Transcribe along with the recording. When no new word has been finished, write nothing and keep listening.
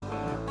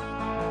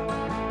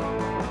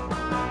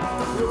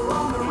You're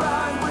on the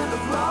ride with the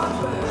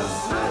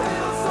progress. The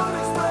Hillsong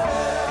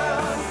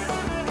Express.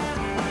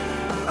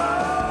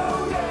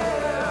 Oh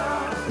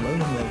yeah. Hello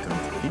and welcome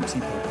to the Deep Sea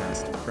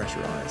Podcast,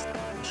 Pressurised,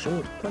 a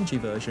short, punchy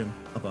version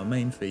of our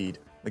main feed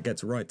that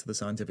gets right to the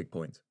scientific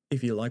point.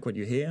 If you like what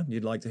you hear and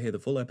you'd like to hear the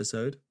full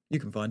episode, you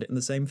can find it in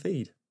the same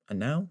feed. And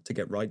now, to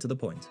get right to the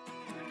point.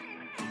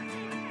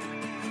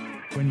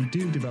 When you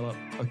do develop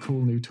a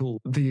cool new tool,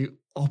 the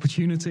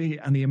opportunity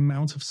and the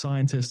amount of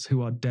scientists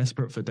who are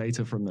desperate for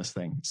data from this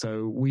thing.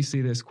 So we see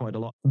this quite a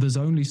lot. There's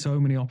only so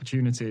many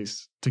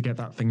opportunities to get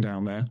that thing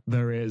down there.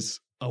 There is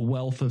a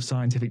wealth of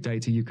scientific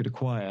data you could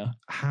acquire.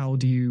 How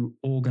do you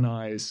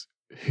organize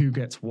who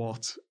gets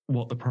what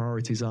the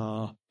priorities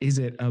are? Is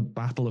it a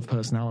battle of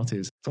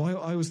personalities? So I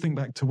always think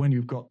back to when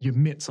you've got your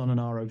mitts on an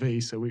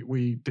ROV. So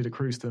we did a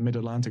cruise to the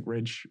Mid-Atlantic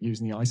Ridge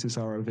using the ISIS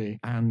ROV.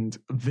 And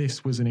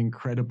this was an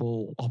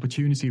incredible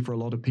opportunity for a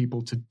lot of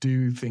people to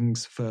do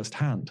things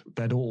firsthand.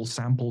 They'd all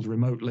sampled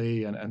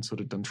remotely and sort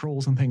of done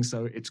trawls and things.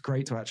 So it's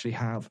great to actually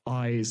have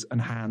eyes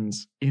and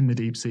hands in the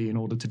deep sea in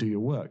order to do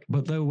your work.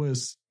 But there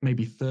was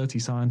maybe 30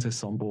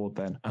 scientists on board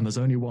then, and there's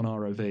only one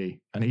ROV.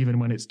 And even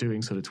when it's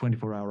doing sort of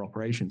 24-hour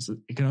operations,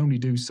 it can only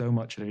do so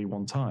much at any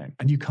one time.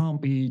 And you can't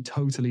be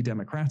totally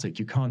democratic.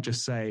 You can't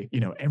just say,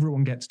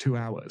 everyone gets 2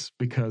 hours,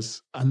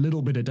 because a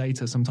little bit of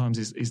data sometimes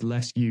is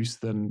less use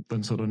than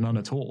sort of none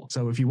at all.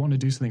 So if you want to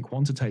do something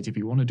quantitative,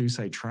 you want to do,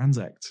 say,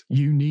 transect,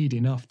 you need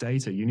enough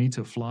data. You need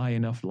to fly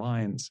enough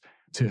lines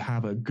to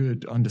have a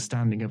good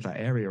understanding of that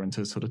area and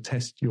to sort of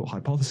test your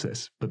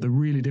hypothesis. But the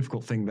really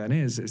difficult thing then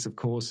is of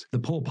course, the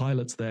poor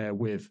pilot's there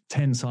with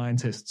 10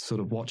 scientists sort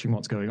of watching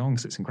what's going on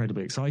because it's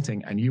incredibly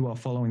exciting, and you are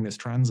following this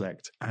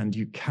transect and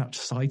you catch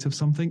sight of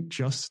something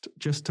just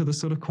to the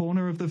sort of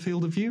corner of the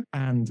field of view,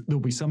 and there'll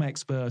be some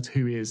expert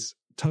who is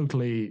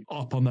totally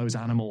up on those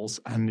animals,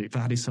 and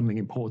that is something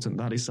important,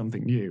 that is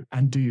something new.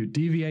 And do you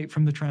deviate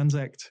from the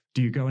transect?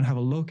 Do you go and have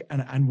a look?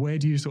 And where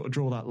do you sort of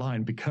draw that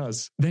line?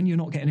 Because then you're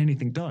not getting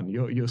anything done.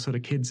 You're sort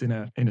of kids in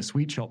a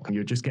sweet shop, and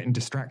you're just getting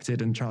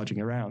distracted and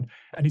charging around.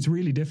 And it's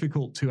really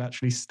difficult to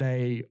actually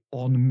stay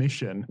on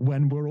mission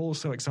when we're all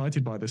so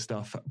excited by this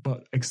stuff,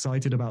 but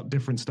excited about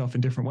different stuff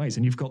in different ways.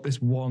 And you've got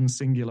this one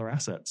singular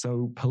asset.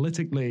 So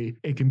politically,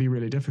 it can be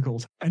really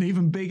difficult. An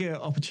even bigger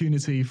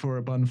opportunity for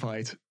a bun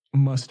fight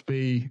must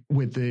be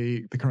with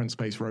the current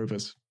space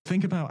rovers.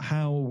 Think about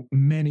how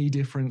many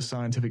different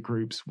scientific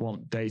groups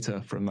want data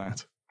from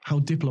that, how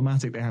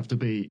diplomatic they have to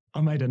be.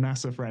 I made a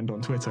NASA friend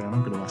on Twitter, and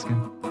I'm going to ask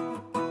him.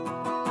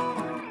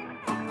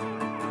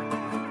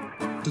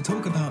 To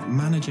talk about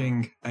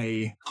managing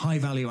a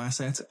high-value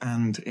asset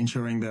and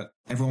ensuring that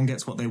everyone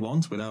gets what they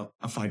want without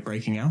a fight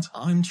breaking out,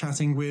 I'm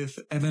chatting with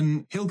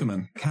Evan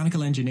Hilgemann,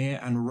 mechanical engineer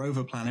and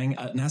rover planning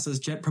at NASA's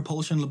Jet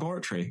Propulsion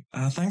Laboratory.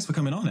 Thanks for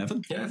coming on,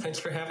 Evan. Yeah, thanks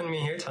for having me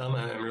here, Tom.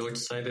 I'm really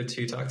excited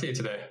to talk to you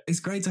today. It's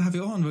great to have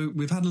you on.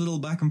 We've had a little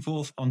back and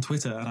forth on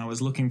Twitter, and I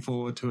was looking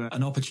forward to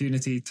an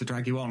opportunity to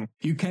drag you on.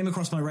 You came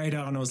across my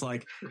radar, and I was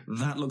like,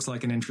 that looks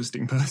like an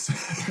interesting person.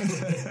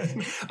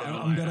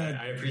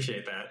 I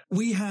appreciate that.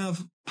 We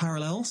have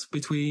parallels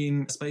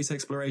between space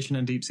exploration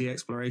and deep sea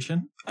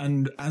exploration.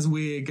 And as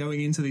we're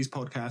going into these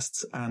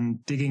podcasts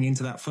and digging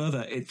into that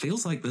further, it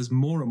feels like there's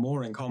more and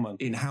more in common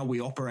in how we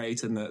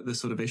operate and the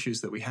sort of issues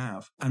that we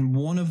have. And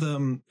one of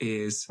them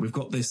is we've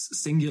got this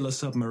singular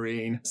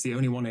submarine. It's the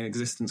only one in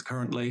existence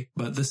currently.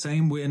 But the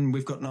same when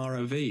we've got an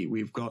ROV,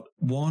 we've got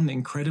one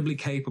incredibly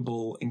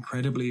capable,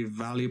 incredibly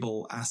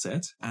valuable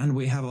asset. And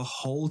we have a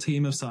whole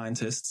team of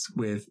scientists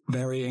with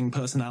varying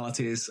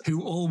personalities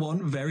who all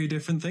want very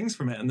different things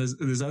from it. And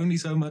there's only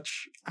so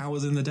much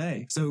hours in the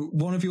day. So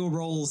one of your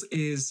roles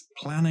is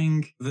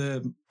planning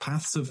the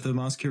paths of the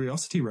Mars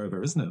Curiosity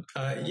rover, isn't it?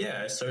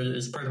 Yeah. So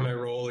as part of my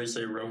role as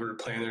a rover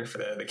planner for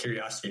the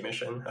Curiosity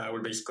mission,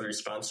 we're basically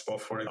responsible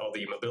for all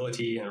the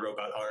mobility and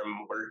robot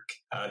arm work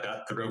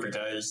that the rover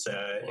does,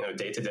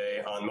 day to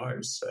day on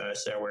Mars.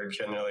 So we're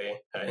generally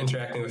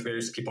interacting with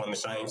various people on the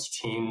science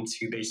team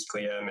to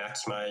basically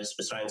maximize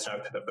the science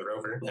output of the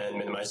rover and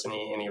minimize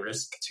any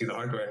risk to the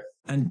hardware.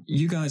 And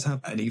you guys have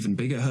an even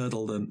bigger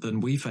hurdle than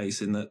we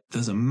face, in that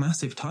there's a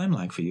massive time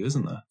lag for you,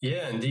 isn't there?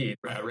 Yeah, indeed.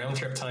 Round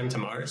trip time to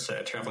Mars,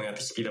 traveling at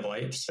the speed of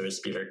light. So the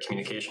speed our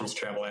communications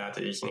travel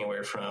at is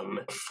anywhere from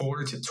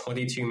 4 to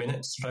 22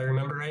 minutes, if I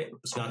remember right.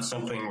 It's not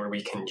something where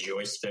we can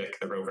joystick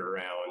the rover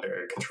around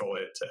or control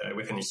it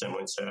with any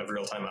semblance of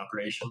real-time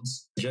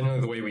operations.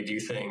 Generally, the way we do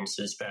things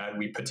is that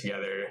we put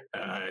together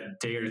a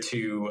day or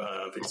two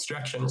of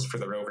instructions for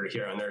the rover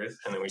here on Earth,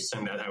 and then we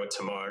send that out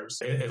to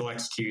Mars. It'll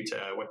execute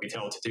what we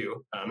tell it to do.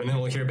 And then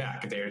we'll hear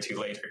back a day or two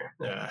later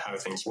how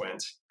things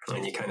went.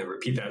 And you kind of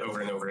repeat that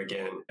over and over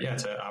again,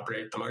 to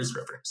operate the Mars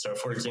rover. So,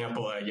 for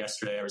example,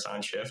 yesterday I was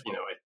on shift.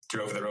 I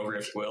drove the rover,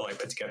 if you will. I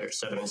put together a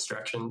set of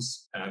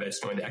instructions that it's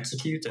going to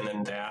execute, and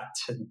then that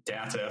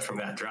data from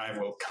that drive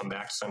will come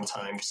back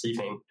sometime this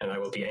evening, and I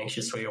will be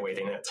anxiously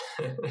awaiting it.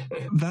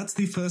 That's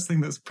the first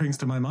thing that springs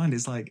to my mind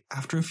is like,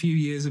 after a few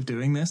years of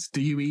doing this,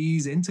 do you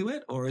ease into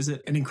it, or is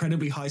it an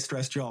incredibly high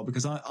stress job?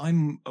 Because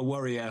I'm a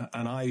worrier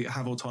and I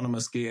have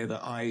autonomous gear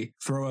that I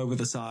throw over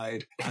the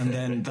side, and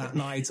then that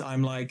night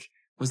I'm like,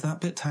 was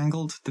that bit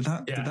tangled? Did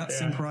that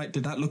sync right?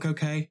 Did that look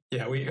okay?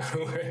 Yeah, we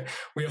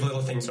have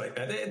little things like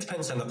that. It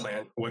depends on the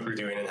plan, what we're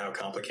doing and how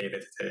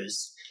complicated it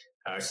is.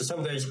 So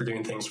some days we're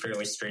doing things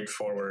fairly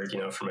straightforward,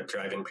 from a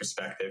driving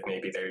perspective.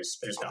 Maybe there's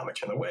not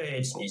much in the way.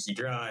 It's an easy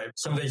drive.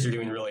 Some days you're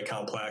doing really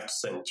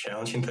complex and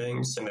challenging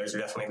things. And there's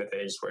definitely the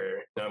days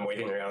where I'm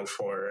waiting around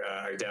for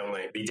our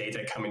downlink, the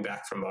data coming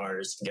back from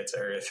Mars to get to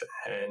Earth,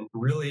 and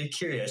really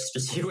curious to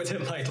see what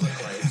it might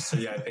look like. So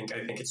yeah, I think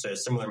it's a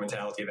similar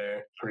mentality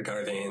there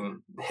regarding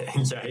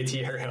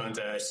anxiety around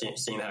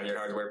seeing how your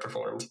hardware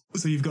performed.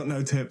 So you've got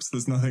no tips.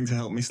 There's nothing to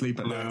help me sleep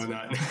at night. No,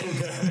 not.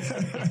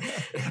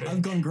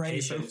 I've gone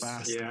great so fast.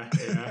 Yeah.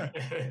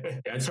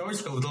 It's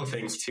always the little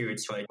things too.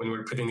 It's like when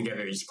we're putting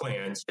together these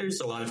plans,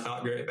 there's a lot of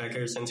thought that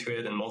goes into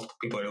it, and multiple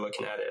people are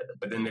looking at it.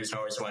 But then there's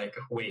always like,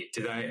 wait,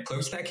 did I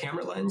close that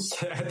camera lens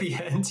at the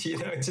end?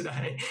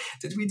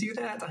 Did we do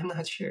that? I'm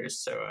not sure.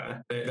 So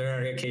there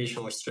are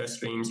occasional stress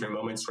streams or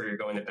moments where you're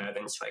going to bed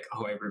and it's like,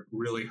 oh, I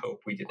really hope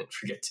we didn't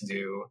forget to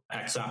do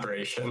X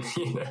operation.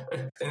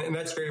 And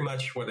that's very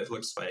much what it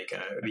looks like.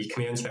 The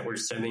commands that we're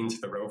sending to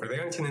the rover, they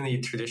aren't in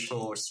any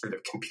traditional sort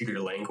of computer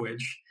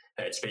language.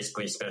 It's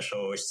basically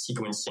special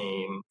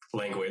sequencing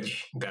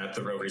language that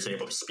the rover is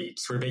able to speak.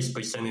 So we're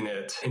basically sending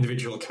it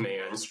individual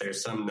commands.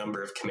 There's some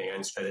number of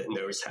commands that it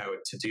knows how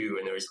to do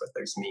and knows what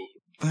those mean.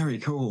 Very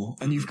cool.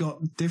 And you've got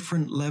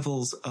different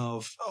levels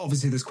of,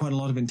 obviously there's quite a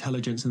lot of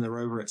intelligence in the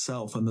rover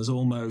itself, and there's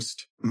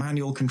almost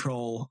manual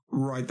control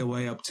right the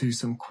way up to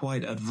some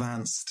quite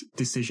advanced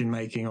decision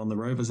making on the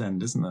rover's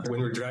end, isn't there?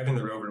 When we're driving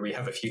the rover, we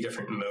have a few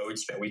different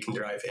modes that we can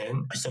drive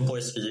in. The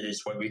simplest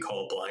is what we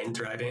call blind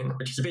driving,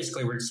 which is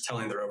basically we're just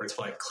telling the rover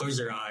to like close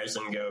your eyes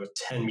and go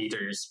 10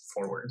 meters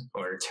forward,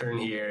 or turn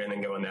here and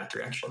then go in that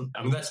direction.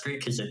 That's great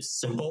because it's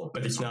simple,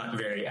 but it's not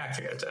very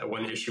accurate.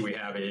 One issue we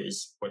have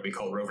is what we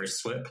call rover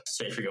slip.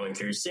 Say if you're going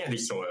through sandy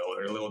soil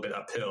or a little bit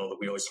uphill, the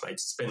wheels might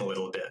spin a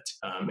little bit,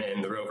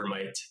 and the rover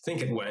might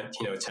think it went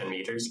 10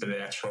 meters, but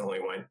it actually only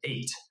went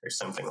 8 or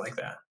something like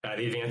that.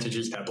 The advantage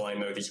is that blind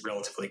mode is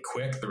relatively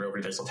quick. The rover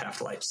doesn't have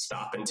to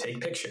stop and take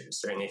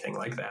pictures or anything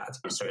like that.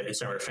 So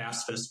it's our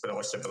fastest, but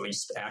also the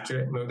least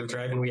accurate mode of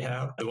driving we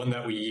have. The one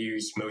that we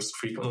use most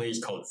frequently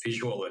is called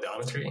visual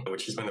odometry,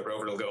 which is when the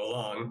rover will go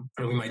along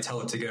and we might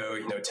tell it to go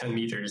 10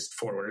 meters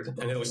forward,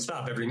 and it'll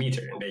stop every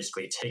meter and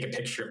basically take a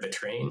picture of the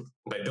terrain.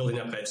 By building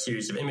up that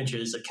series of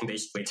images, it can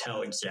basically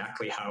tell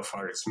exactly how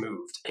far it's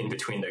moved in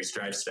between those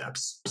drive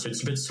steps. So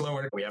it's a bit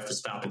slower. We have to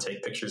stop and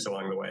take pictures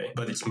along the way,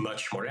 but it's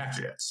much more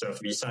accurate. So if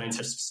the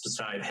scientists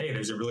decide, hey,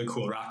 there's a really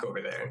cool rock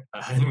over there,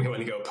 and we want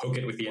to go poke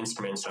it with the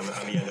instruments on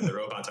the end of the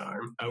robot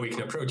arm, we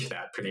can approach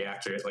that pretty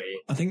accurately.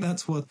 I think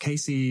that's what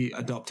Casey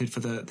adopted for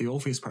the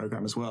Orpheus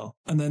program as well.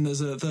 And then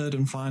there's a third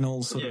and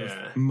final sort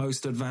of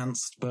most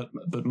advanced, but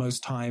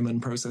most time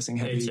and processing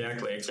heavy.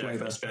 Exactly.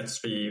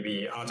 That's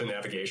the auto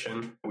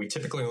navigation. We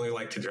typically only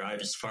like to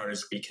drive as far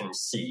as we can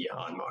see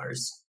on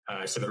Mars.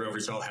 So the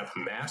rovers all have a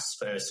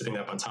mast sitting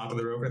up on top of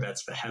the rover.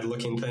 That's the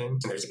head-looking thing.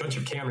 And there's a bunch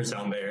of cameras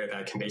on there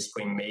that can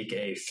basically make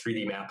a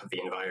 3D map of the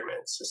environment.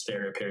 So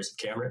stereo pairs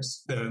of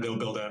cameras. They'll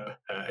build up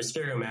a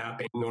stereo map.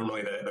 And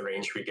normally the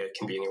range we get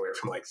can be anywhere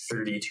from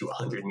 30 to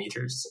 100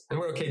 meters. And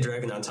we're okay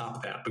driving on top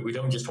of that, but we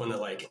don't just want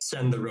to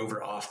send the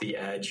rover off the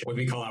edge, what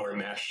we call our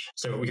mesh.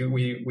 So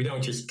we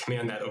don't just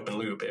command that open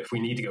loop. If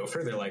we need to go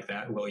further like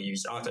that, we'll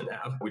use auto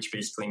nav, which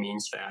basically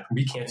means that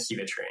we can't see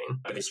the terrain,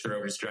 but if the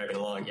rover's driving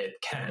along, it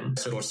can.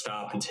 So it'll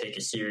stop and take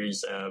a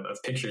series of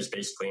pictures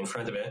basically in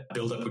front of it,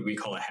 build up what we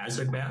call a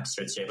hazard map.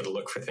 So it's able to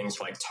look for things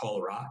like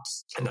tall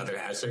rocks and other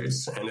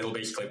hazards, and it'll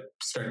basically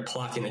start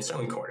plotting its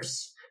own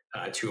course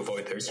to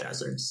avoid those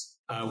hazards.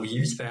 We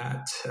use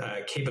that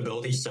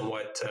capability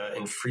somewhat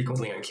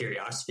infrequently on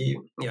Curiosity.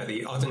 Yeah,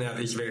 the AutoNav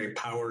is very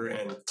power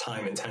and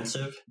time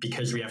intensive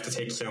because we have to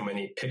take so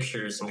many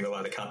pictures and do a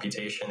lot of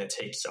computation. It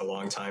takes a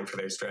long time for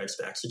those drives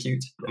to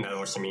execute. And that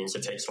also means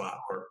it takes a lot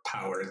more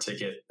power to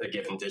get a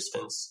given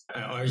distance.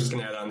 I was just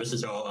going to add on, this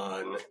is all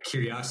on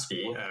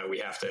Curiosity.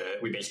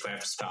 We basically have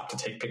to stop to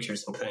take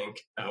pictures and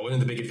think. One of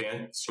the big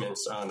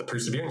advancements on the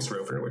Perseverance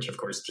rover, which of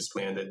course just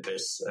landed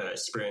this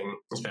spring,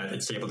 is that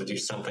it's able to do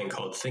something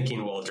called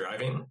thinking while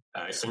driving.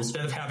 So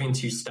instead of having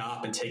to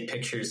stop and take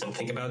pictures and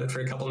think about it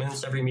for a couple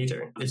minutes every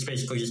meter, it's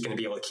basically just going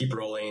to be able to keep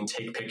rolling,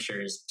 take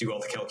pictures, do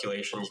all the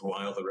calculations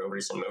while the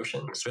rover's in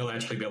motion. So it'll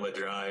actually be able to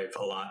drive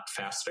a lot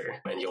faster,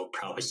 and you'll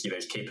probably see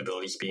those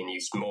capabilities being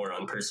used more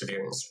on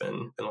Perseverance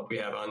than what we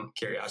have on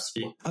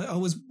Curiosity. I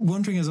was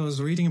wondering as I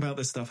was reading about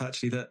this stuff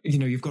actually that,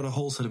 you've got a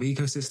whole sort of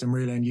ecosystem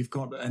really, and you've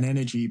got an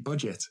energy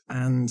budget,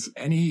 and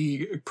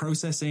any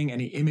processing,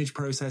 any image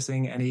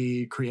processing,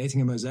 any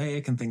creating a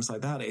mosaic and things like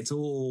that, it's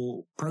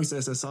all processing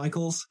process of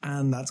cycles,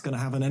 and that's going to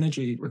have an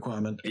energy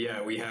requirement.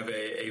 Yeah, we have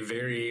a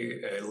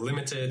very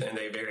limited and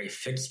a very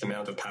fixed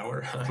amount of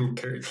power on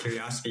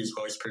Curiosity as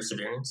well as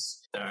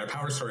Perseverance. Our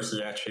power source is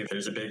actually,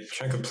 there's a big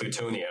chunk of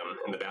plutonium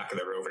in the back of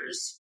the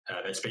rovers.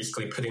 That's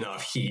basically putting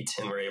off heat,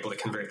 and we're able to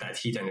convert that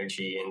heat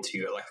energy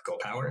into electrical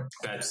power.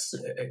 That's,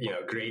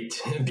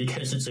 great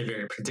because it's a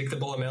very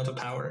predictable amount of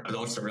power, but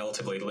also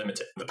relatively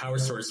limited. The power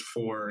source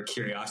for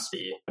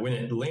Curiosity, when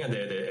it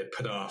landed, it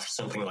put off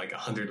something like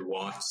 100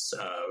 watts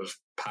of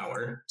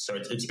power. So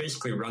it's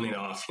basically running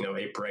off,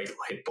 a bright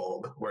light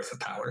bulb worth of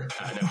power.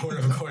 Now,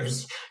 of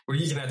course, we're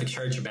using that to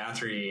charge a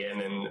battery, and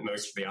then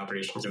most of the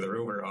operations of the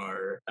rover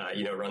are,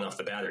 run off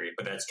the battery.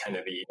 But that's kind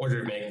of the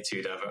order of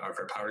magnitude of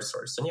our power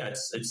source. And yeah,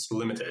 it's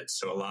limited.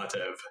 So a lot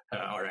of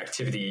our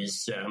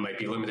activities might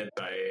be limited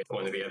by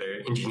one of the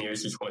other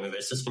engineers, who's one of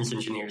the systems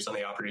engineers on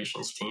the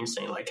operations team,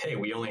 saying like, hey,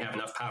 we only have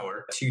enough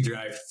power to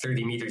drive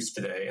 30 meters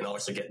today and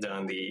also get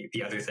done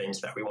the other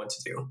things that we want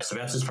to do. So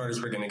that's as far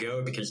as we're going to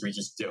go, because we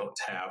just don't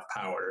have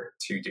power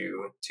to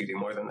do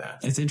more than that.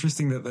 It's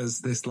interesting that there's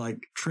this like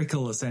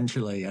trickle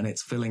essentially, and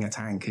it's filling a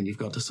tank, and you've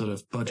got to sort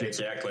of budget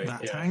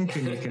that tank.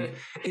 And you can.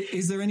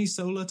 Is there any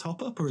solar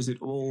top up, or is it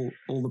all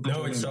the?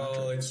 No,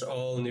 it's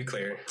all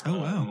nuclear. Oh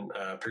wow.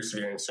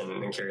 Perseverance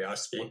and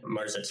Curiosity.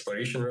 Mars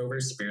exploration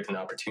rovers, Spirit and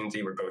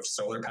Opportunity, were both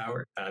solar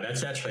powered.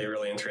 That's actually a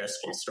really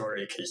interesting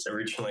story, because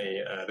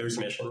originally those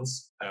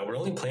missions were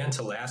only planned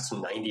to last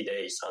 90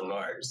 days on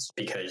Mars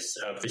because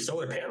of the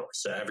solar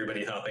panels.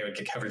 Everybody thought they would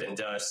get covered in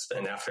dust,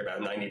 and after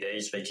about 90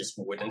 days, they just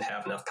wouldn't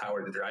have enough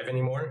power to drive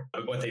anymore.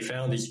 But what they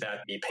found is that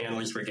the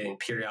panels were getting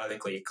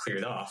periodically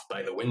cleared off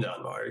by the wind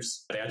on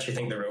Mars. They actually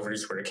think the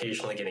rovers were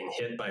occasionally getting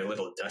hit by a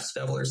little dust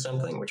devil or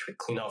something, which would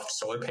clean off the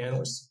solar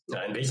panels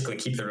and basically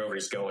keep the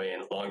rovers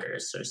going longer.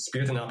 So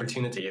Spirit and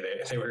Opportunity,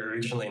 they were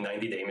originally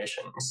 90-day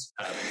missions.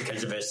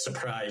 Because of this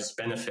surprise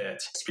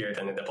benefit, Spirit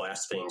ended up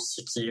lasting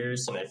 6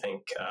 years, and I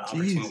think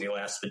Opportunity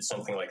lasted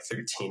something like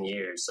 13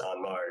 years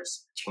on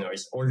Mars, which,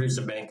 is orders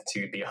of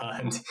magnitude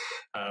beyond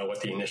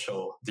what the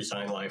initial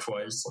design life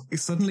was.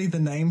 Suddenly the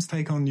names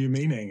take on new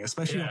meaning,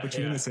 especially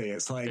Opportunity. Yeah.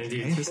 It's like,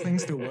 Indeed. hey, this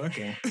thing's still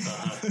working.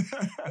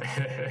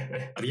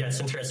 But yeah, it's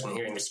interesting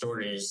hearing the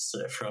stories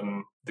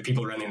from the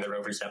people running the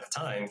rovers at the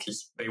time,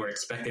 because they were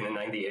expecting a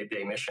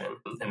 98-day mission,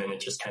 and then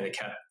it just kind of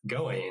kept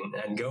going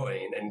and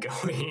going and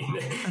going.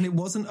 And it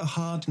wasn't a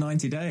hard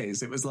 90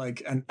 days. It was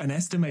like an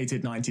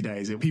estimated 90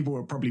 days. People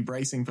were probably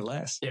bracing for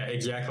less. Yeah,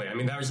 exactly. I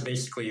mean, that was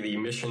basically the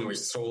mission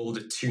was sold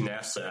to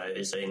NASA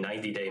as a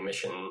 90-day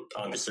mission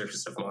on the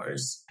surface of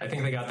Mars. I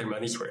think they got their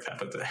money's worth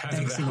out of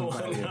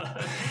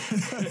that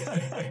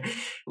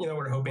one.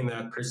 We're hoping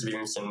that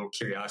Perseverance and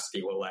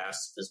Curiosity will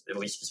last at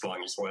least as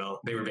long as well.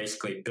 They were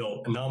basically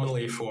built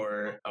nominally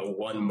for a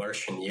 1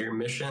 Martian year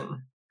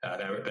mission.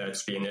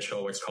 That's the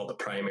initial, what's called the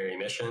primary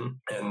mission.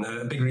 And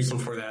the big reason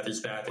for that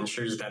is that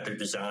ensures that they're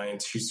designed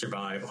to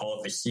survive all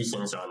of the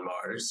seasons on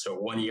Mars. So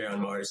 1 year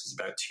on Mars is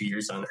about 2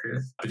 years on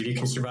Earth. But if you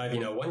can survive,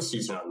 1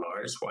 season on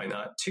Mars, why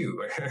not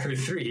 2 or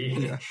 3?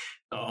 Yeah.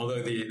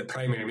 Although the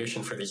primary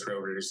mission for these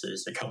rovers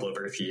is a couple of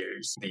Earth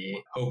years, the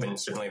hope and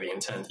certainly the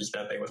intent is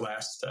that they would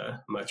last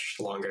much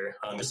longer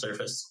on the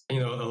surface. A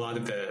lot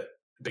of the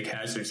big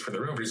hazards for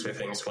the rovers are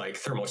things like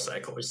thermal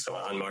cycles. So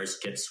on Mars,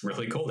 it gets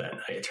really cold at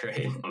night,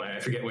 right? I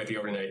forget what the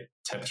overnight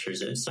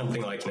temperatures is.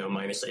 Something like,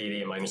 minus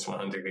 80 and minus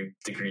 100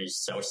 degrees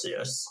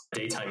Celsius.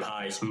 Daytime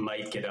highs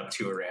might get up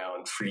to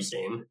around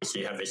freezing. So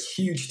you have this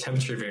huge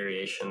temperature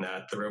variation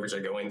that the rovers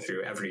are going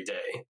through every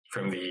day.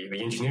 From the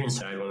engineering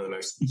side, one of the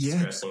most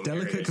distressing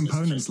delicate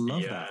components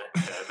love that.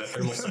 The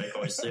thermal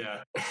cycles,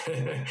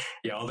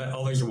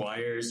 all those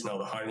wires and all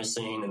the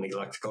harnessing and the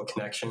electrical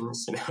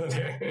connections,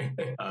 they're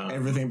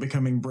everything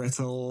becoming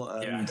brittle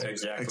and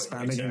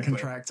expanding and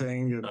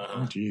contracting. And,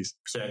 oh, geez.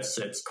 So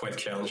it's quite a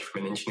challenge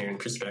from an engineering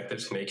perspective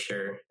to make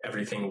sure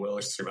everything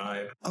will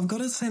survive. I've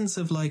got a sense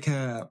of like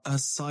a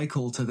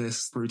cycle to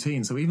this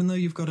routine. So even though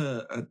you've got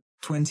a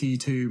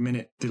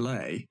 22-minute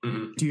delay,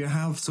 do you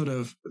have sort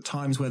of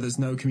times where there's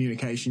no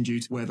communication due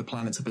to where the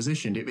planets are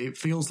positioned? It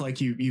feels like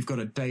you've got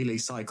a daily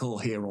cycle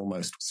here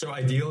almost. So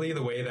ideally,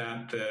 the way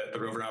that the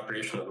rover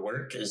operation would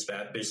work is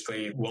that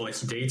basically, while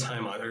it's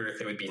daytime on Earth,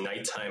 it would be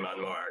nighttime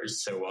on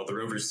Mars. So while the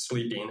rover's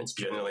sleeping, it's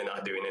generally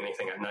not doing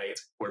anything at night.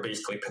 We're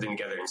basically putting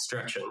together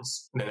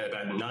instructions. And then at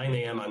about 9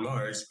 a.m. on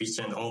Mars, we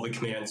send all the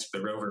commands to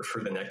the rover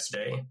for the next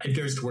day. It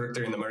goes to work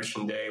during the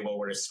Martian day while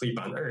we're asleep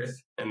on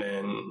Earth. And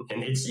then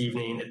in its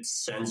evening, it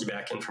sends you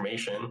back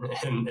information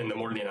in the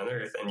morning on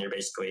Earth, and you're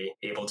basically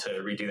able to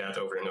redo that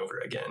over and over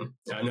again.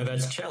 I know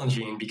that's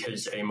challenging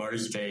because a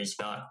Mars day is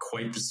not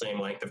quite the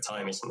same length of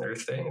time as an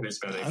Earth day. There's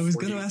about I was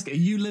going to ask, are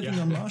you living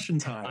on Martian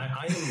time?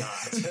 I am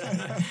not.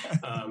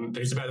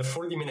 There's about a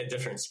 40-minute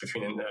difference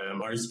between a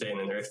Mars day and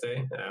an Earth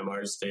day.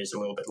 Mars day is a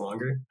little bit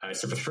longer.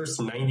 So for the first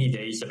 90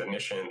 days of a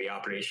mission, the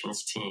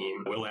operations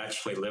team will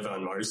actually live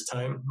on Mars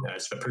time.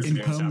 So the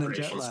Perseverance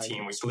operations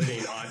team was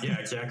living on,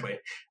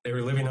 they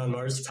were living on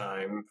Mars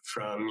time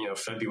from,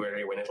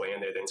 February when it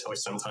landed until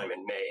sometime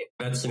in May.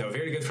 That's,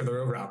 very good for the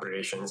rover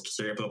operations because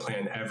they're able to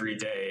plan every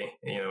day,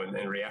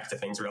 and react to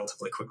things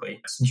relatively quickly.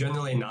 It's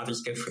generally not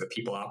as good for the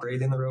people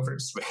operating the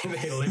rovers.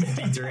 They limit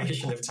the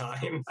duration of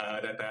time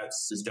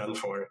that's done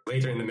for.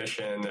 Later in the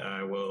mission,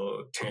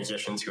 we'll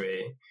transition to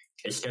a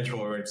schedule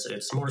where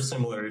it's more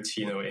similar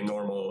to, a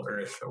normal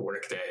Earth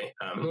workday.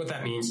 And what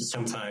that means is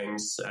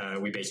sometimes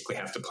we basically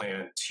have to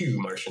plan 2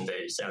 Martian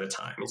days at a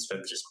time instead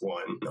of just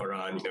one. Or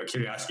on,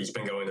 Curiosity's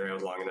been going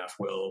around long enough,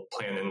 we'll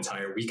plan an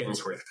entire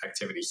weekend's worth of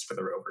activities for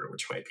the rover,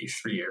 which might be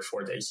 3 or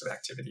 4 days of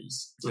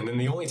activities. And then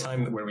the only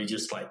time where we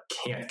just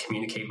can't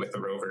communicate with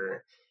the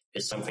rover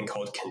is something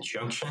called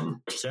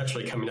conjunction, which is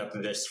actually coming up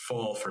this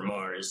fall for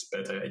Mars.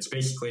 But it's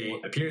basically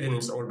a period in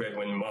its orbit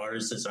when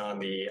Mars is on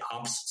the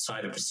opposite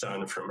side of the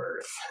sun from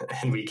Earth,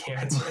 and we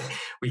can't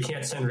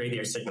send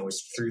radio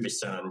signals through the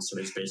sun. So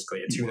there's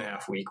basically a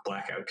 2.5 week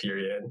blackout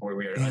period where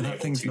we are unable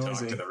to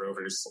talk to the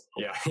rovers.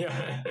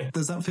 Yeah.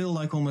 Does that feel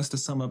like almost a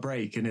summer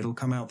break, and it'll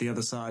come out the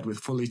other side with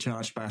fully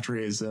charged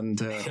batteries, and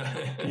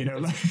you've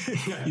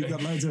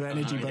got loads of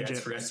energy budget?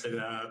 It's rested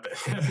up,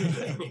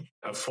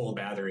 a full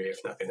battery if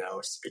nothing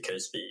else.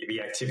 Because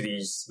the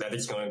activities that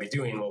it's going to be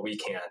doing, we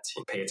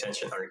can't pay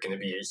attention, aren't going to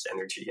be as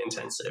energy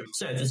intensive.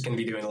 So it's going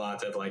to be doing a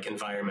lot of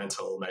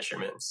environmental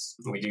measurements.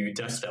 We do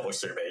dust devil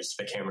surveys.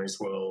 The cameras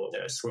will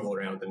swivel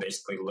around and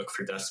basically look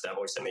for dust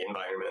devils in the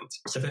environment.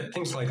 So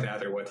things like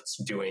that are what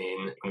it's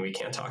doing when we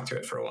can't talk to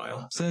it for a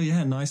while. So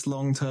yeah, nice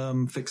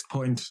long-term fixed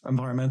point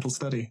environmental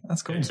study.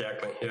 That's cool.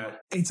 Exactly, yeah.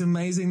 It's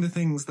amazing the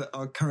things that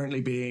are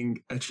currently being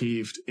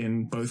achieved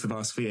in both of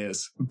our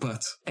spheres,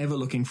 but ever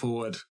looking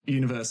forward,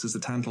 universe is a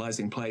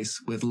tantalizing place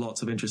with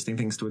lots of interesting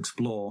things to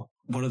explore.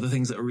 What are the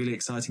things that are really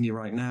exciting you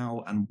right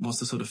now, and what's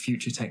the sort of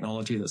future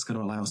technology that's going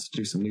to allow us to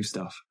do some new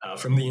stuff?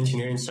 From the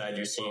engineering side,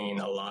 you're seeing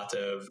a lot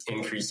of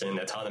increase in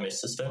autonomous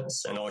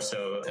systems and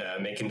also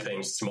making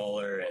things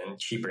smaller and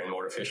cheaper and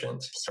more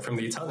efficient. So from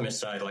the autonomous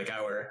side,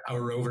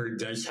 our rover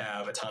does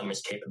have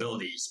autonomous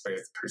capabilities,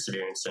 both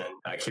Perseverance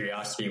and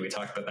Curiosity. We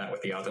talked about that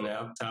with the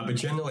AutoNav. But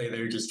generally,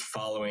 they're just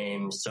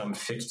following some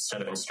fixed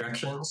set of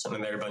instructions, and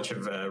then there are a bunch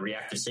of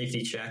reactive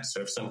safety checks.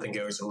 So if something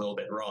goes a little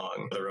bit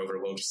wrong, the rover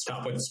will just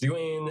stop what it's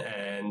doing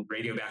and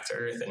radio back to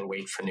Earth and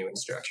wait for new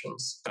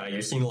instructions.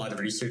 You're seeing a lot of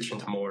research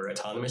into more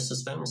autonomous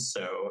systems,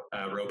 so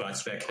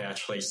robots that can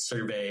actually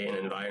survey an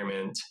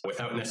environment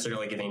without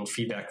necessarily getting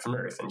feedback from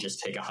Earth and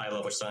just take a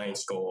high-level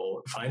science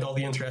goal, find all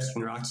the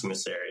interesting rocks in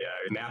this area,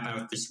 map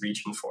out this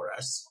region for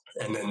us.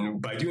 And then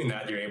by doing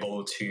that, you're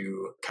able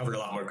to cover a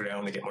lot more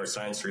ground to get more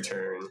science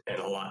return and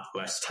a lot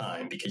less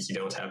time because you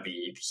don't have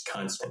these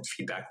constant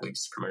feedback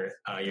loops from Earth.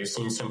 You're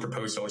seeing some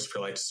proposals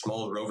for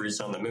small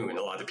rovers on the moon.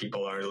 A lot of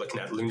people are looking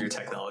at lunar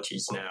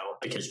technologies now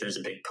because there's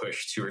a big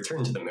push to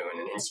return to the moon.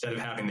 And instead of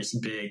having this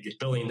big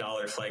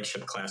billion-dollar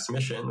flagship class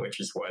mission, which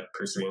is what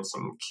Perseverance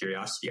and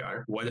Curiosity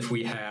are, what if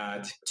we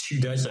had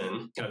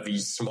 24 of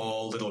these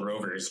small little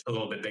rovers, a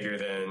little bit bigger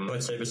than,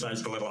 let's say, the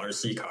size of a little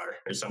RC car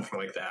or something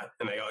like that.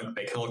 And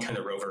they can all kind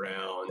of rove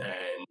around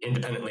and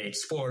independently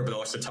explore, but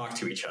also talk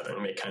to each other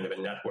and make kind of a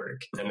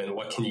network. And then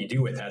what can you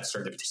do with that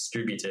sort of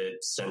distributed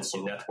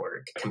sensing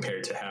network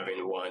compared to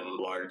having one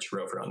large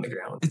rover on the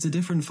ground? It's a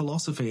different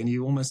philosophy, and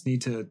you almost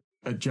need to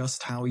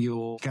adjust how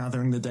you're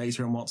gathering the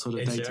data and what sort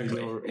of data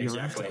you're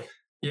after.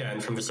 Yeah,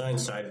 and from the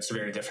science side, it's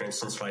very different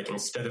since,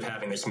 instead of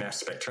having this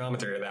mass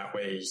spectrometer that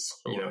weighs,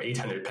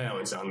 800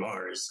 pounds on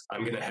Mars,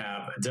 I'm going to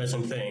have a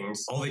dozen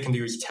things. All they can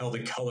do is tell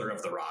the color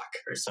of the rock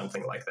or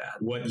something like that.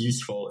 What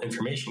useful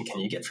information can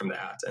you get from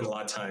that? And a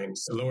lot of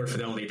times, lower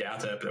fidelity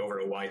data, but over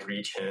a wide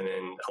region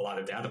and a lot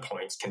of data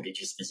points can be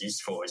just as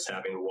useful as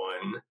having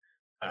one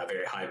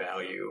very high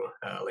value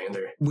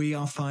lander. We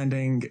are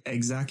finding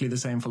exactly the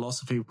same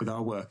philosophy with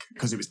our work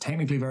because it was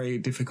technically very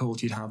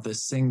difficult. You'd have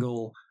this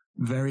single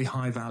very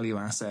high value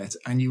asset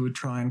and you would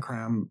try and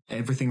cram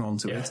everything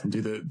onto it and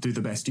do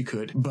the best you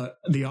could. But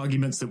the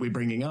arguments that we're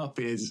bringing up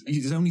is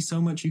there's only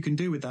so much you can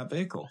do with that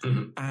vehicle.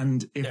 Mm-hmm.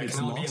 And if it's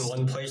can lost, only be in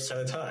one place at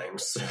a time.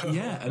 So.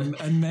 Yeah.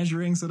 And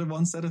measuring sort of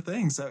one set of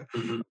things. So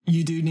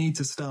you do need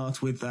to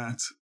start with that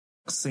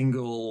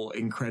single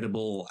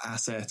incredible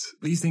asset.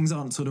 These things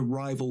aren't sort of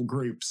rival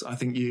groups. I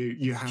think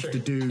you have to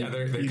do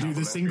you do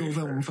the single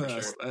film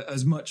first. Sure.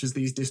 As much as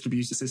these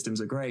distributed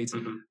systems are great,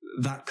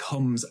 that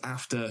comes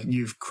after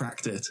you've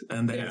cracked it,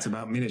 and then it's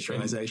about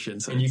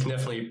miniaturization. And you can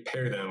definitely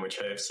pair them, which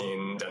I've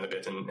seen done a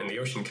bit in the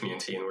ocean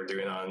community, and we're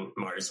doing on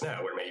Mars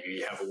now, where maybe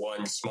you have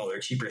one smaller,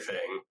 cheaper thing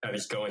that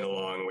is going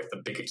along with a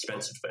big,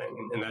 expensive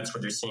thing. And that's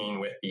what you're seeing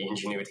with the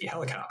Ingenuity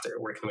helicopter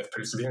working with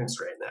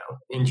Perseverance right now.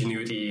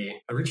 Ingenuity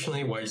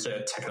originally was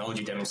a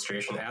technology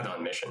demonstration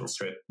add-on mission,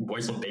 so it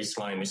wasn't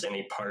baseline as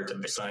any part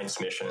of the science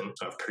mission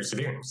of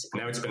Perseverance.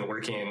 Now it's been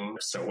working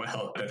so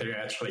well that they're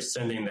actually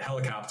sending the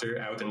helicopter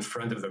out in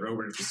front of the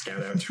rover to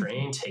scout out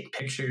terrain, take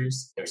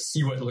pictures,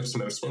 see what looks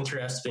most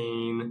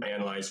interesting,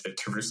 analyze the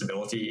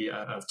traversability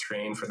of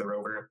terrain for the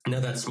rover. Now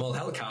that small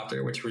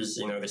helicopter, which was,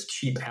 this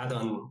cheap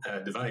add-on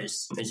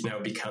device, is now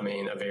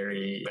becoming a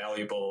very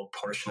valuable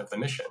portion of the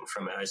mission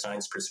from a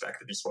science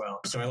perspective as well.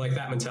 So I like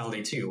that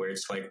mentality too, where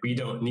it's like, we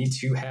don't need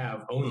to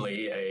have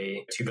only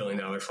a $2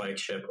 billion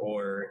flagship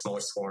or a small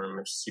swarm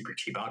of super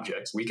cheap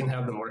objects. We can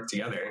have them work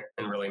together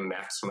and really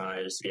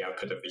maximize the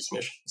output of these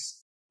missions.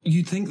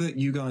 You'd think that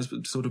you guys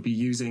would sort of be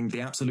using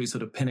the absolute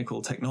sort of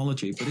pinnacle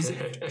technology, but is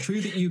it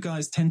true that you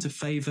guys tend to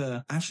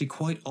favor actually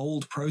quite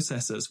old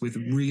processors with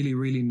really,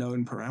 really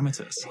known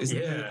parameters? Is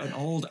there an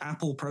old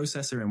Apple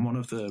processor in one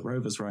of the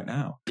rovers right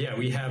now? Yeah,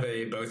 we have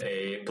both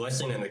a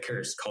blessing and a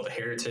curse called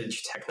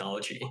heritage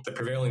technology. The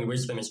prevailing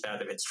wisdom is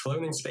that if it's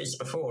flown in space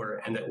before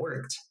and it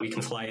worked, we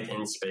can fly it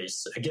in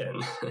space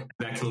again.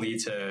 That can lead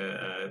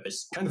to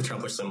this kind of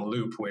troublesome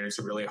loop where it's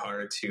really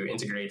hard to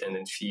integrate and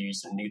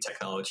infuse new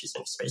technologies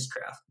into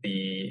spacecraft.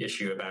 The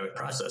issue about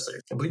processor.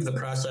 I believe the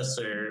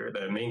processor,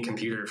 the main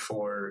computer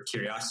for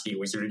Curiosity,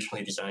 was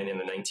originally designed in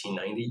the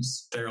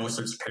 1990s. There are all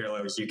sorts of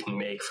parallels you can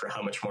make for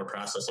how much more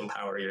processing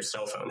power your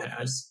cell phone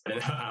has than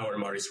our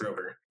Mars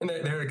rover. And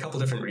there are a couple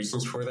different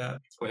reasons for that.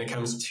 When it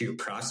comes to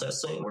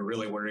processing, we're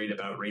really worried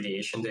about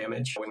radiation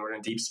damage when we're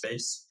in deep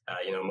space.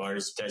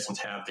 Mars doesn't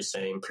have the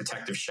same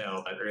protective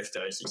shell that Earth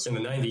does. So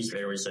in the 90s,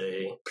 there was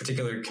a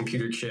particular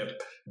computer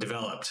chip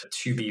developed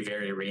to be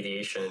very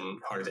radiation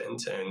hardened,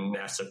 and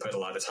NASA put a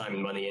lot of time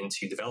and money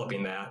into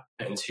developing that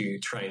and to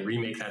try and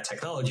remake that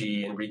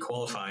technology and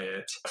requalify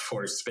it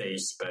for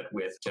space, but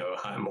with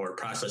more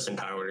processing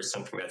power is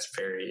something that's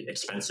very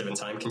expensive and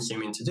time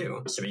consuming to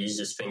do. So the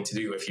easiest thing to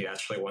do if you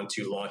actually want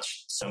to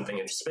launch something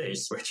into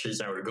space, which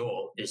is our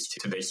goal, is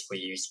to basically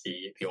use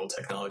the old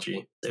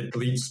technology. It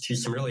leads to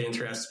some really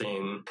interesting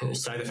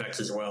side effects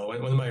as well.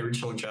 One of my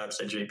original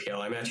jobs at JPL,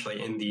 I'm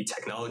actually in the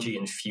Technology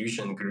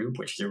Infusion group,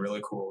 which is a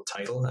really cool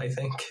title, I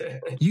think.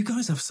 You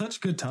guys have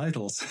such good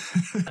titles.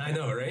 I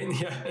know, right?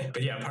 Yeah.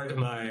 But yeah, part of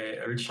my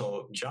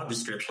original job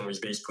description was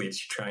basically to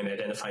try and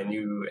identify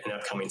new and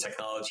upcoming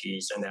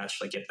technologies and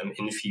actually get them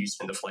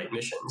infused into flight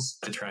missions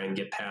to try and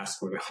get past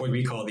what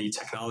we call the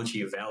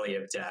technology valley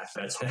of death.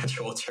 That's an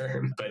actual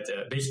term. But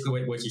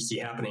basically what you see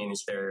happening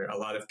is there are a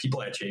lot of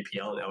people at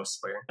JPL and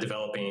elsewhere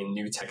developing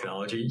new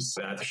technologies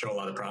that show a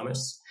lot of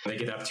promise. They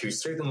get up to a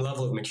certain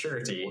level of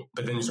maturity,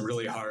 but then it's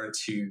really hard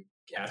to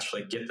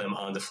actually get them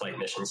on the flight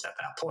missions at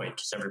that point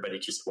because everybody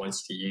just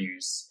wants to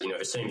use,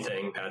 the same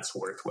thing that's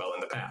worked well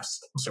in the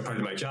past. So part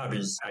of my job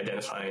is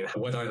identifying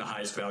what are the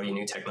highest value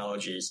new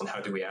technologies and how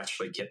do we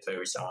actually get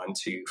those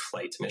onto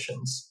flight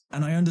missions.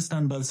 And I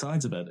understand both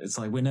sides of it. It's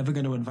like we're never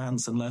going to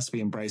advance unless we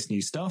embrace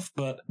new stuff,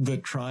 but the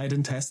tried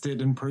and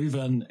tested and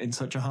proven in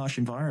such a harsh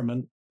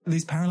environment,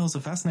 these parallels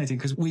are fascinating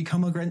because we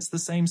come against the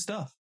same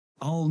stuff.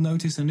 I'll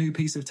notice a new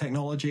piece of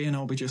technology and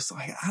I'll be just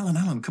like,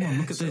 Alan, come on,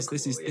 look at this.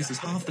 This is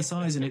half the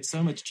size and it's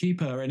so much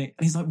cheaper. And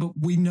he's like, but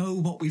we know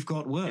what we've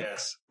got works.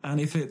 Yes. And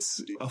if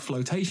it's a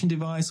flotation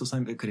device or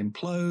something that could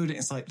implode,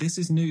 it's like, this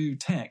is new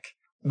tech.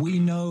 We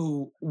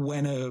know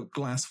when a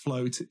glass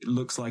float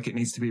looks like it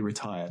needs to be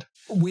retired.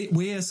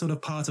 We're sort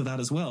of part of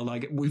that as well.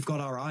 Like we've got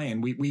our eye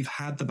in. We've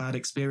had the bad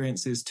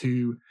experiences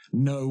to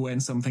know when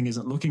something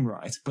isn't looking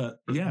right. But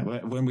yeah,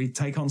 when we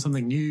take on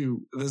something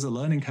new, there's a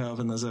learning curve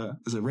and there's a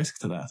risk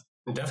to that.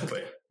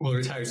 Definitely. We'll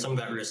retire some of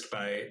that risk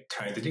by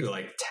trying to do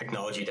like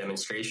technology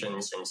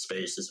demonstrations in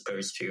space as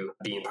opposed to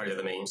being part of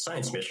the main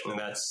science mission. And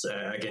that's,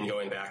 again,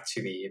 going back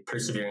to the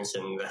Perseverance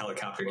and the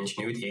helicopter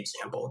Ingenuity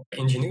example.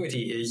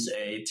 Ingenuity is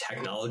a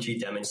technology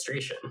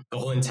demonstration. The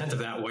whole intent of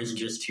that was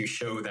just to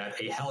show that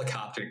a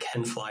helicopter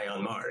can fly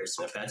on Mars.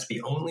 And if that's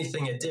the only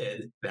thing it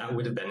did, that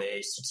would have been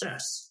a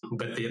success.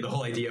 But the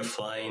whole idea of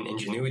flying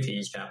Ingenuity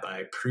is that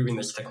by proving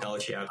this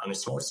technology out on a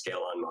small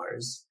scale on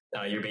Mars,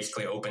 you're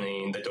basically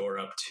opening the door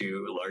up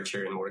to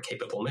larger and more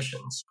capable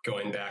missions.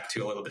 Going back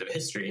to a little bit of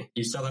history,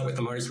 you saw that with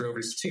the Mars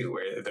rovers too,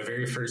 where the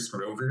very first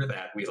rover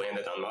that we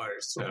landed on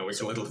Mars was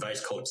a little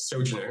device called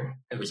Sojourner.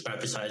 It was about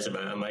the size of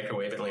a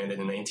microwave. It landed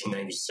in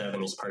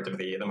 1997 as part of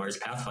the Mars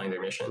Pathfinder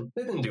mission.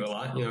 It didn't do a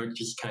lot, it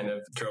just kind of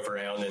drove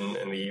around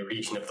in the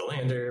region of the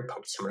lander,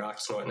 poked some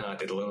rocks and whatnot,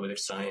 did a little bit of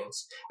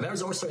science. But that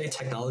was also a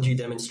technology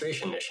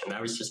demonstration mission.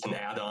 That was just an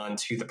add-on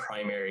to the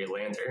primary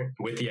lander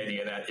with the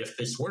idea that if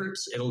this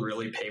works, it'll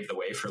really pave the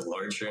way for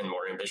larger and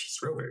more ambitious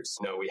rovers.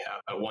 We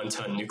have a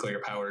 1-ton nuclear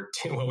powered,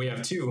 we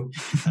have two,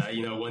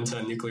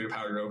 1-ton nuclear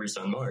powered rovers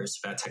on Mars.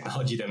 That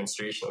technology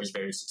demonstration was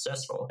very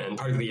successful. And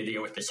part of the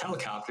idea with this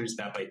helicopter is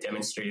that by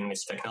demonstrating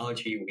this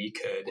technology, we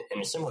could, in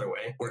a similar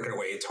way, work our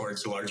way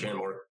towards larger and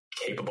more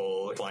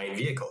capable flying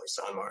vehicles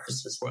on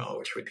Mars as well,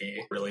 which would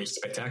be really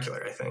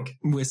spectacular, I think.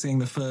 We're seeing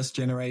the first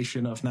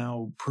generation of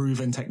now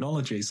proven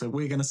technology, so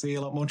we're going to see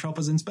a lot more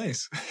choppers in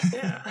space.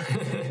 Yeah.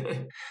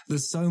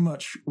 There's so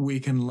much we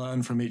can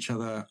learn from each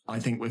other. I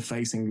think we're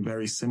facing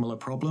very similar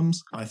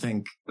problems. I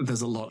think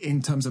there's a lot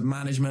in terms of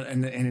management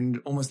and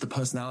in almost the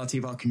personality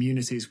of our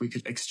communities. We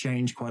could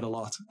exchange quite a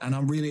lot. And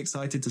I'm really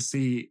excited to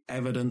see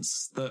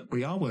evidence that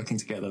we are working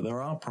together.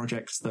 There are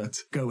projects that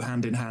go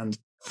hand in hand.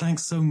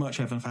 Thanks so much,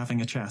 Evan, for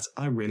having a chat.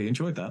 I really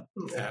enjoyed that.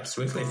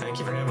 Absolutely. Thank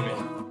you for having me.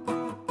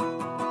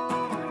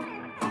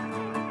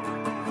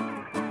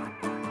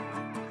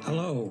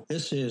 Hello,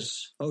 this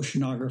is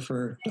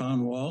oceanographer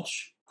Don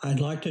Walsh. I'd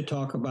like to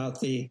talk about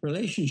the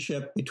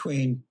relationship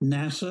between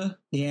NASA,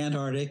 the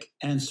Antarctic,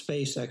 and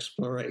space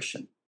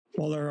exploration.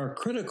 While there are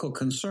critical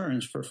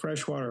concerns for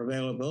freshwater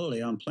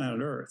availability on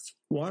planet Earth,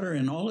 water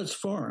in all its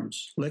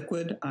forms,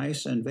 liquid,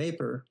 ice, and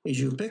vapor, is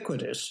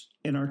ubiquitous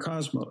in our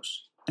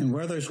cosmos. And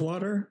where there's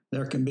water,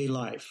 there can be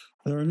life.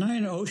 There are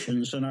 9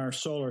 oceans in our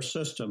solar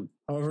system.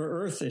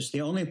 However, Earth is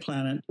the only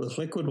planet with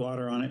liquid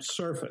water on its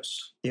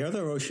surface. The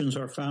other oceans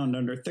are found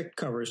under thick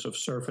covers of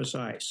surface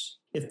ice.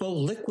 If both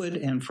liquid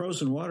and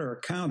frozen water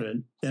are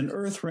counted, then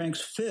Earth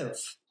ranks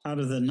 5th out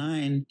of the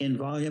 9 in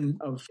volume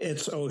of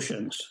its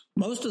oceans.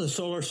 Most of the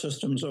solar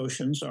system's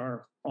oceans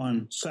are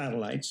on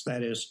satellites,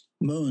 that is,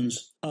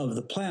 moons of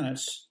the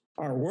planets.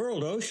 Our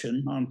world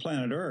ocean on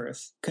planet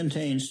Earth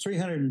contains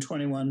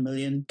 321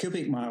 million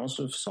cubic miles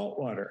of salt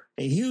water,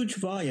 a huge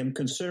volume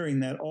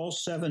considering that all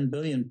 7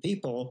 billion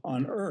people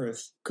on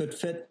Earth could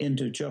fit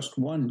into just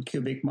 1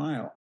 cubic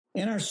mile.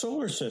 In our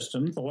solar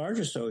system, the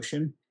largest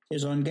ocean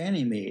is on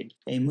Ganymede,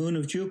 a moon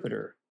of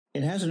Jupiter.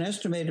 It has an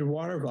estimated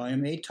water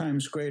volume 8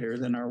 times greater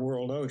than our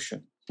world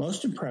ocean.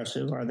 Most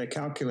impressive are the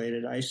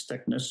calculated ice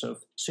thickness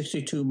of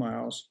 62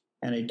 miles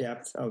and a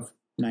depth of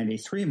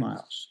 93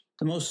 miles.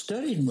 The most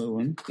studied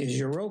moon is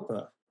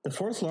Europa, the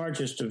 4th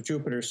largest of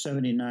Jupiter's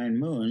 79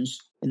 moons.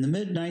 In the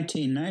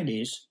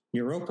mid-1990s,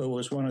 Europa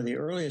was one of the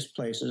earliest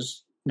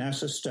places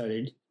NASA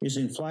studied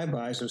using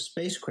flybys of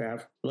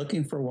spacecraft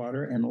looking for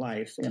water and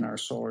life in our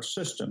solar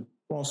system.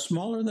 While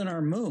smaller than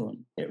our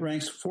moon, it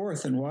ranks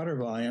 4th in water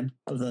volume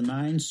of the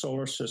 9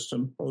 solar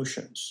system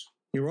oceans.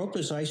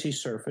 Europa's icy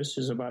surface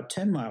is about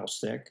 10 miles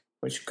thick,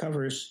 which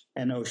covers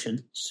an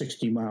ocean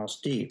 60 miles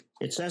deep.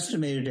 It's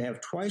estimated to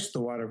have twice the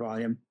water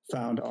volume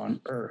found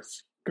on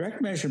Earth.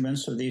 Direct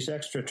measurements of these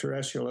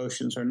extraterrestrial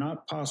oceans are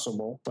not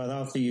possible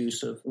without the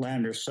use of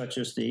landers such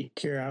as the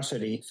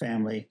Curiosity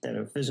family that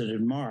have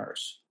visited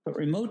Mars. But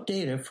remote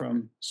data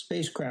from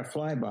spacecraft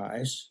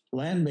flybys,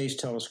 land-based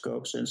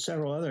telescopes, and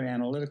several other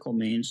analytical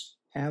means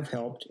have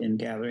helped in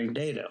gathering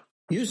data.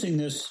 Using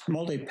this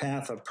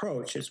multi-path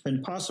approach, it's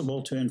been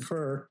possible to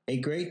infer a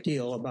great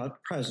deal about the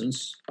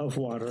presence of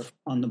water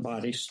on the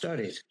bodies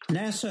studied.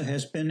 NASA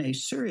has been a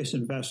serious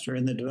investor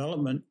in the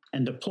development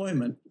and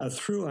deployment of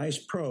through-ice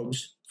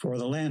probes for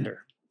the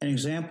lander. An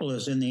example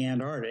is in the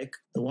Antarctic,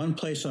 the one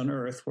place on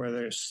Earth where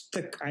there's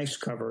thick ice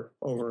cover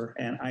over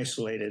an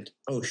isolated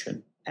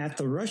ocean. At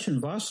the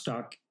Russian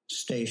Vostok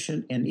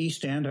station in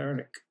East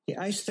Antarctic, the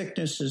ice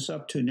thickness is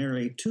up to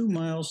nearly 2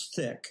 miles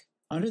thick.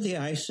 Under the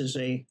ice is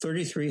a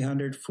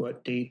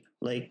 3,300-foot deep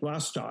Lake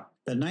Vostok,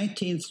 the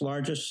 19th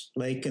largest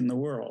lake in the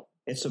world.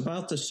 It's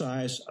about the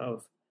size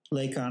of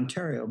Lake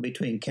Ontario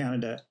between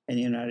Canada and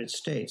the United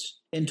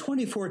States. In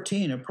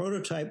 2014, a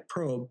prototype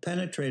probe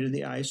penetrated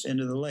the ice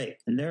into the lake,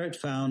 and there it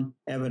found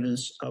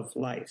evidence of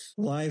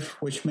life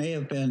which may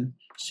have been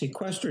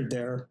sequestered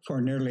there for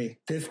nearly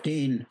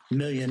 15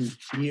 million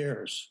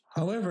years.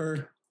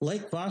 However,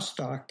 Lake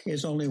Vostok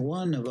is only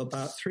one of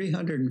about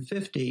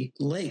 350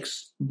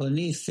 lakes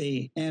beneath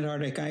the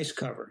Antarctic ice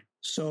cover.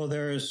 So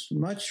there is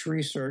much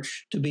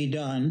research to be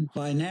done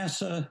by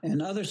NASA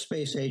and other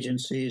space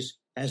agencies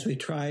as we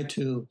try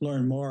to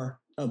learn more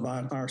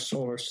about our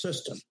solar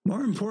system.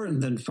 More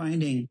important than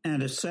finding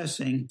and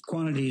assessing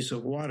quantities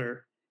of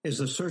water is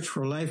the search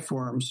for life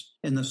forms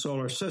in the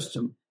solar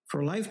system.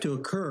 For life to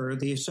occur,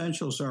 the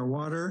essentials are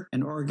water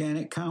and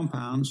organic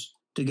compounds,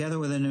 together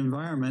with an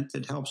environment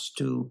that helps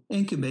to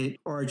incubate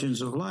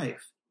origins of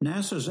life.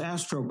 NASA's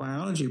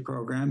astrobiology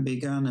program,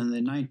 begun in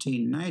the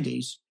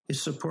 1990s,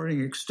 is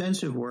supporting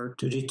extensive work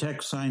to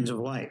detect signs of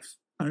life.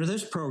 Under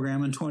this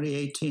program in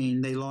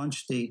 2018, they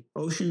launched the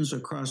Oceans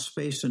Across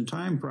Space and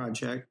Time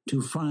project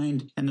to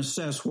find and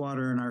assess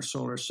water in our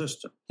solar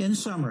system. In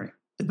summary,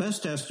 the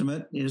best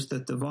estimate is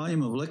that the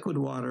volume of liquid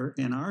water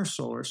in our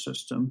solar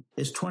system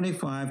is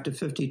 25 to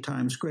 50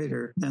 times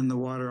greater than the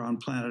water on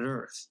planet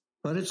Earth.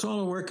 But it's all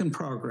a work in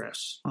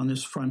progress on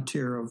this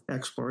frontier of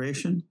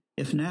exploration.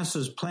 If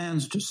NASA's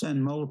plans to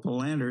send multiple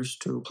landers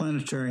to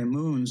planetary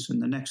moons in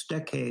the next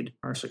decade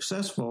are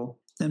successful,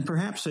 then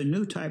perhaps a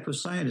new type of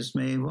scientist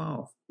may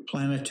evolve,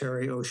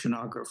 planetary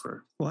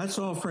oceanographer. Well, that's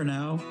all for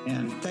now,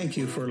 and thank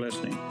you for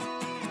listening.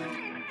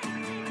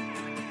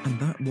 And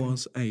that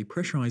was a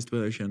pressurized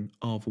version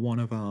of one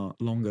of our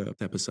longer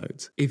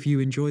episodes. If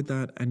you enjoyed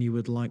that and you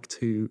would like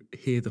to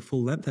hear the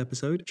full-length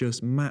episode,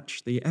 just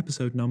match the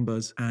episode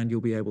numbers and you'll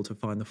be able to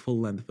find the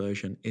full-length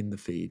version in the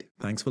feed.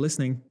 Thanks for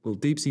listening. We'll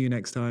deep see you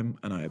next time,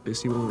 and I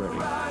abyss you already.